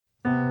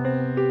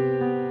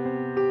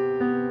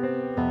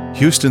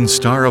Houston's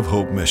Star of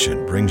Hope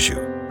mission brings you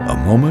a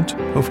moment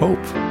of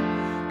hope.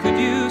 Could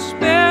you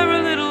spare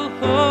a little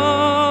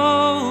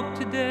hope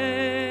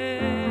today?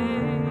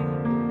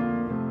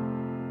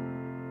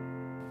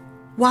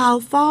 While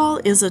fall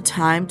is a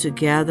time to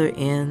gather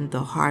in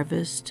the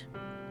harvest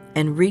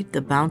and reap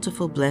the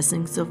bountiful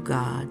blessings of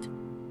God,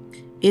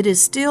 it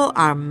is still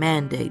our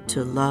mandate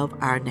to love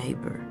our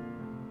neighbor.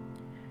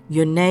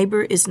 Your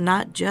neighbor is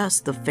not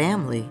just the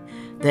family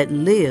that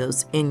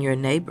lives in your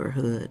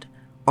neighborhood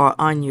or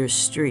on your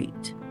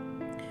street.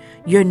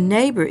 Your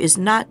neighbor is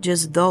not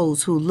just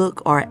those who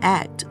look or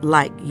act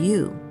like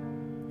you.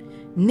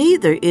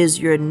 Neither is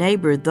your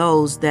neighbor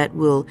those that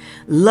will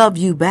love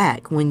you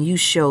back when you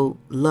show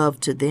love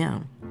to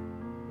them.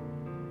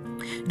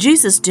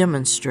 Jesus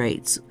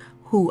demonstrates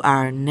who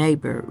our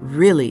neighbor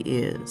really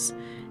is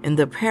in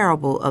the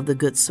parable of the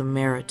Good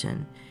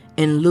Samaritan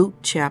in Luke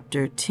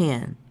chapter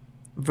 10,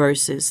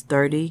 verses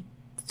 30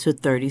 to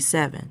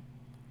 37.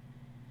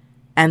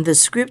 And the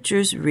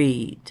scriptures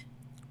read,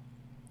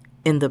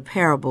 in the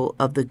parable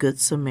of the Good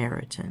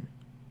Samaritan.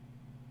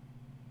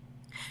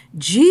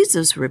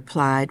 Jesus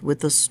replied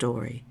with a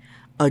story.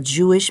 A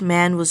Jewish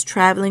man was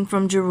traveling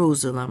from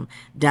Jerusalem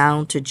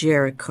down to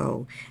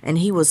Jericho, and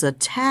he was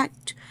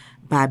attacked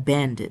by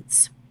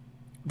bandits.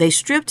 They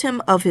stripped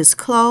him of his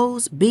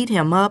clothes, beat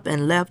him up,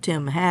 and left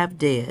him half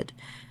dead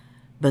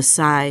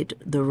beside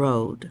the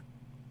road.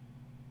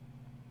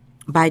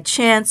 By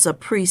chance, a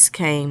priest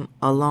came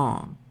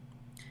along.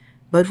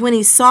 But when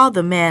he saw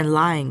the man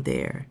lying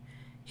there,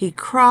 he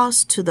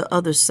crossed to the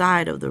other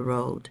side of the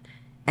road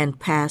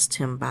and passed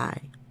him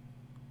by.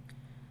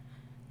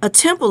 A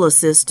temple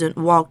assistant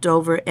walked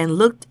over and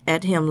looked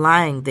at him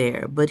lying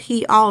there, but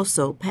he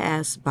also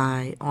passed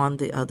by on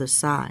the other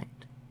side.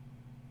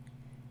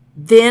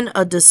 Then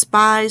a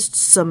despised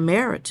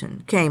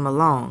Samaritan came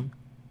along,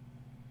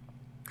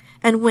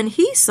 and when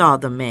he saw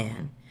the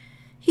man,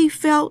 he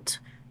felt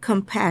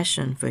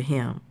compassion for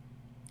him.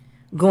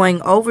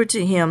 Going over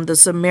to him, the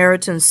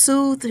Samaritan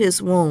soothed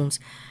his wounds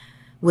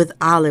with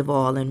olive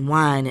oil and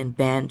wine and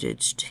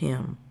bandaged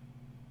him.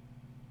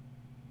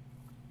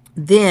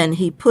 Then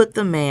he put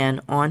the man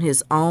on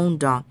his own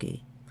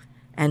donkey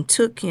and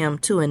took him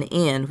to an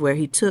inn where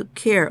he took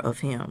care of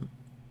him.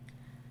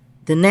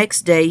 The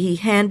next day he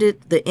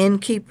handed the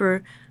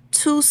innkeeper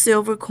 2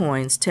 silver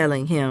coins,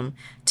 telling him,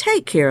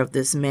 "Take care of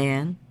this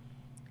man.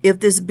 If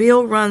this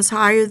bill runs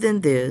higher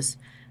than this,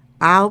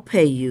 I'll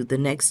pay you the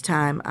next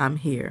time I'm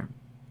here."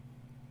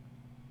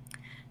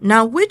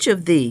 Now, which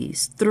of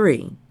these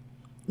 3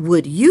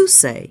 would you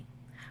say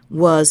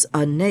was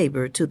a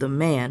neighbor to the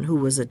man who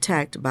was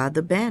attacked by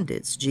the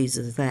bandits?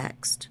 Jesus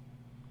asked.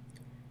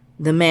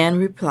 The man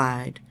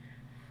replied,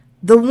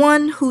 "The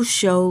one who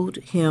showed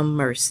him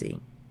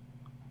mercy."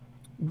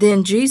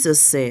 Then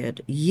Jesus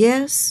said,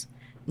 "Yes,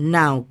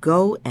 now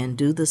go and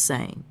do the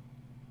same."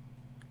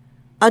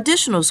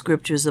 Additional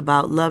scriptures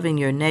about loving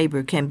your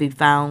neighbor can be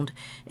found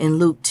in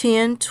Luke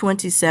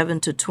 10:27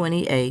 to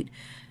 28,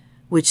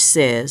 which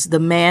says, "The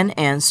man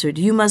answered,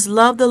 'You must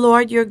love the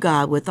Lord your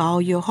God with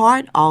all your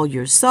heart, all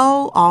your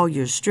soul, all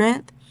your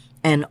strength,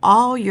 and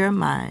all your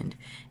mind,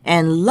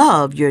 and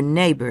love your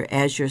neighbor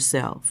as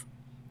yourself.'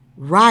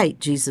 'Right,'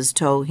 Jesus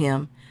told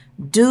him,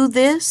 'do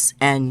this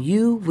and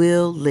you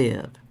will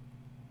live.'"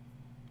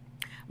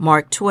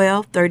 Mark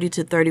 12:30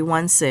 to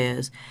 31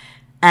 says,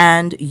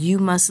 "And you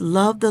must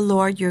love the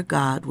Lord your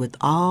God with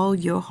all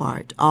your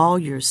heart, all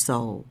your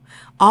soul,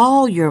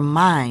 all your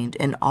mind,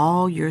 and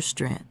all your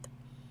strength."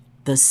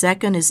 The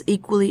second is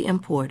equally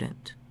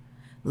important.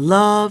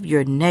 Love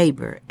your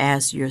neighbor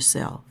as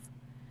yourself.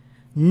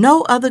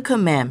 No other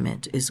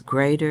commandment is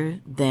greater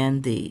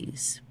than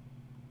these.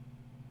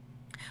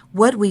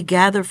 What we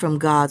gather from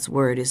God's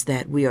word is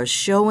that we are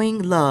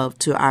showing love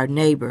to our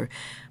neighbor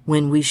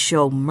when we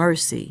show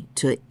mercy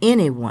to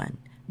anyone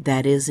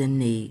that is in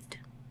need.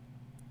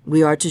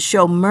 We are to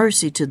show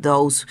mercy to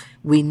those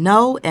we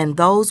know and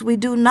those we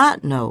do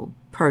not know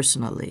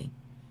personally.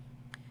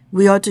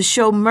 We are to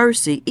show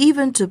mercy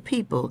even to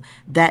people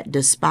that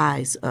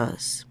despise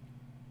us.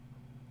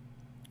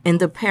 In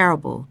the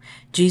parable,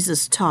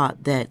 Jesus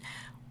taught that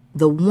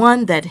the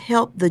one that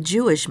helped the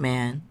Jewish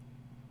man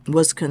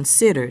was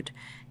considered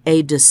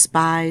a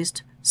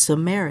despised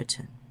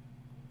Samaritan.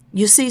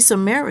 You see,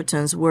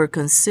 Samaritans were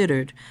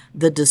considered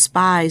the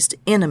despised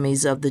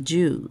enemies of the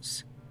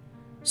Jews.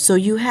 So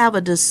you have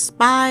a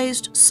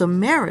despised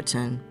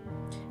Samaritan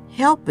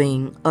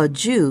helping a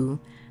Jew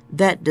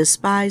that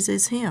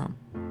despises him.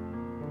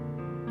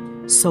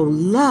 So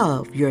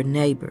love your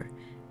neighbor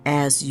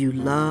as you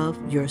love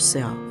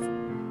yourself.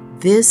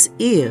 This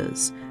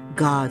is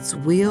God's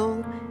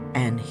will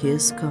and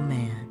His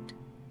command.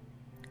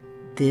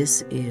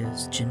 This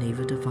is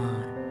Geneva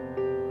DeVaughn.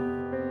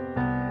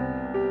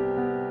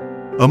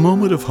 A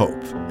Moment of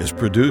Hope is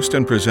produced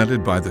and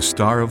presented by the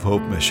Star of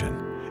Hope mission,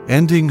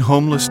 ending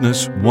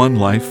homelessness one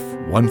life,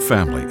 one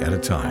family at a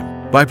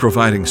time, by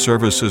providing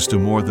services to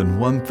more than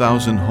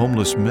 1,000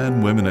 homeless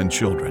men, women, and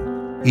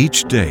children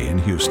each day in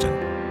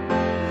Houston.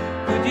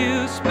 Could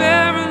you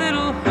spare a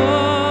little hope?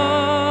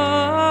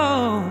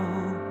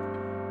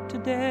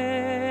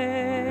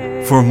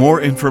 today. For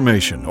more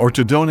information or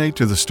to donate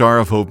to the Star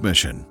of Hope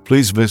mission,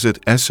 please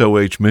visit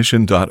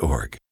sohmission.org.